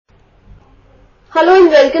Hello and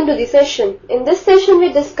welcome to the session. In this session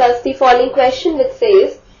we discuss the following question which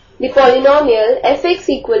says the polynomial fx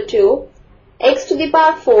equal to x to the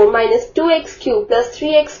power 4 minus 2x cube plus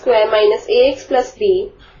 3x square minus ax plus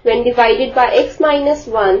b when divided by x minus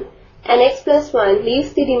 1 and x plus 1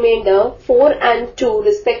 leaves the remainder 4 and 2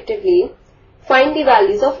 respectively. Find the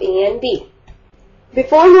values of a and b.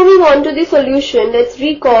 Before moving on to the solution, let's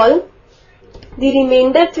recall the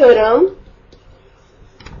remainder theorem.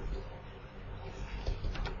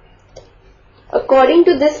 According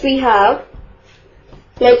to this we have,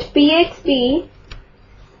 let Px be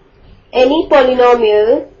any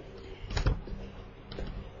polynomial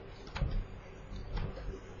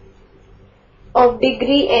of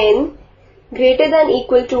degree n greater than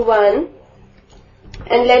equal to 1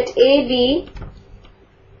 and let A be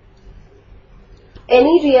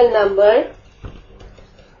any real number.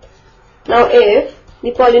 Now if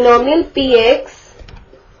the polynomial Px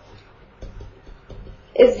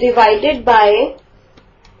is divided by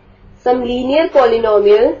some linear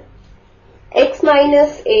polynomial x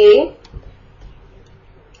minus a,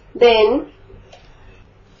 then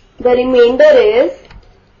the remainder is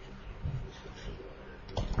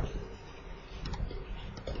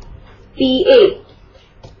PA.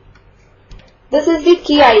 This is the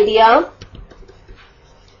key idea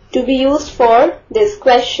to be used for this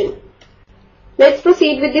question. Let's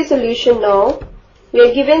proceed with the solution now. We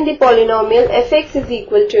are given the polynomial fx is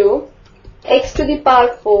equal to x to the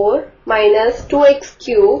power 4 minus 2x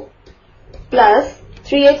cube plus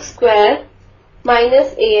 3x square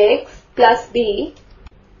minus ax plus b.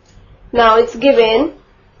 Now it's given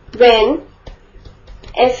when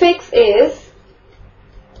fx is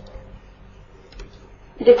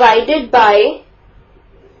divided by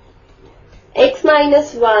x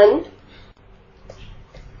minus 1,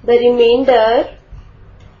 the remainder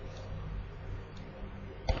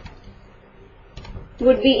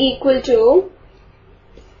would be equal to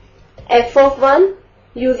f of 1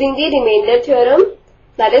 using the remainder theorem,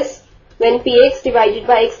 that is when px divided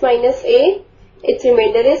by x minus a, its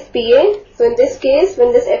remainder is pa. So in this case,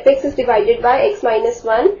 when this fx is divided by x minus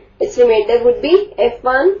 1, its remainder would be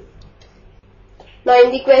f1. Now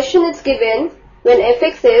in the question it's given when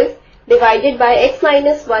fx is divided by x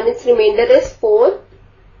minus 1, its remainder is 4.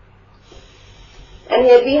 And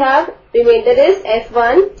here we have remainder is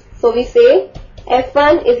f1. So we say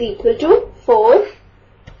f1 is equal to 4.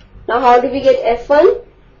 Now how do we get f1?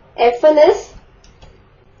 f1 is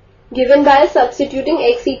given by substituting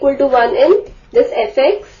x equal to 1 in this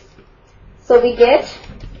fx. So we get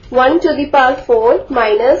 1 to the power 4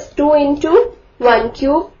 minus 2 into 1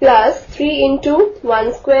 cube plus 3 into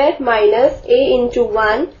 1 square minus a into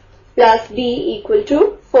 1 plus b equal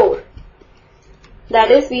to 4. That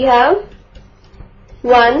is, we have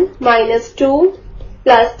 1 minus 2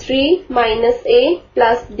 plus 3 minus a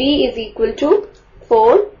plus b is equal to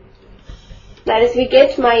 4. That is, we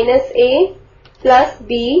get minus a plus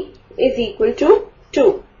b is equal to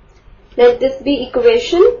 2. Let this be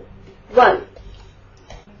equation 1.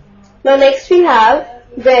 Now next we have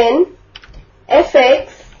when fx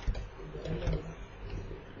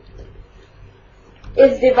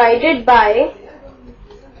is divided by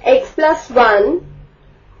x plus 1,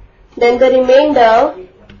 then the remainder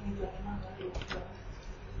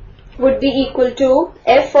would be equal to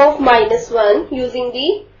f of minus 1 using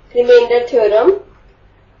the remainder theorem.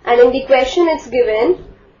 And in the question it's given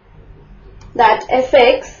that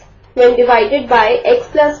fx when divided by x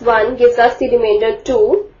plus 1 gives us the remainder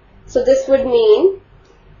 2. So this would mean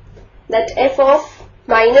that f of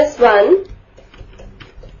minus 1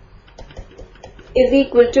 is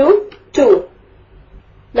equal to 2.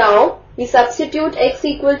 Now we substitute x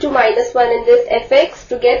equal to minus 1 in this fx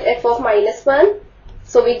to get f of minus 1.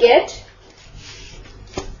 So we get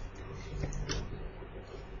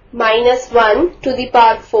minus 1 to the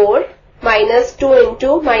power 4 minus 2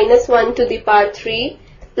 into minus 1 to the power 3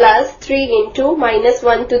 plus 3 into minus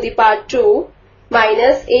 1 to the power 2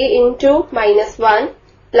 minus a into minus 1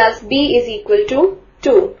 plus b is equal to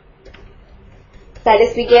 2. That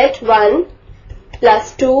is, we get 1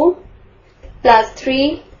 plus 2 plus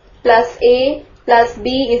 3 plus a plus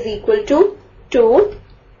b is equal to 2.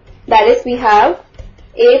 That is, we have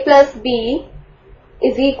a plus b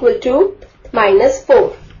is equal to minus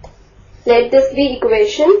 4. Let this be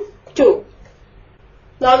equation 2.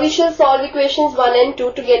 Now we shall solve equations 1 and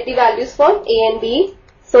 2 to get the values for a and b.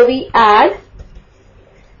 So we add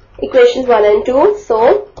equations 1 and 2.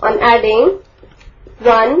 So on adding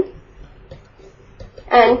 1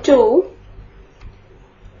 and 2,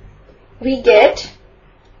 we get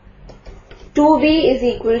 2b is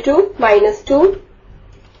equal to minus 2.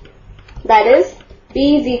 That is,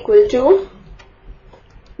 b is equal to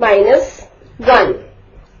minus 1.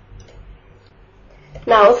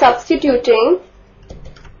 Now substituting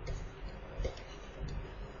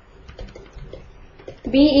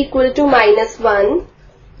b equal to minus 1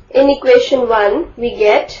 in equation 1, we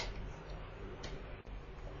get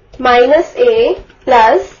minus a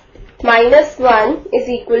plus minus 1 is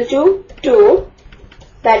equal to 2.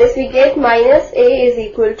 That is, we get minus a is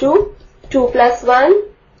equal to 2 plus 1.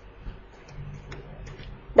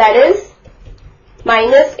 That is,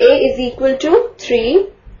 minus a is equal to 3,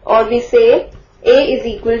 or we say a is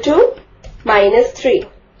equal to minus 3.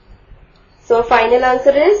 So final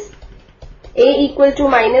answer is a equal to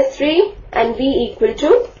minus 3 and b equal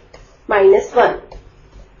to minus 1.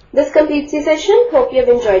 This completes the session. Hope you have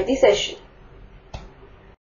enjoyed the session.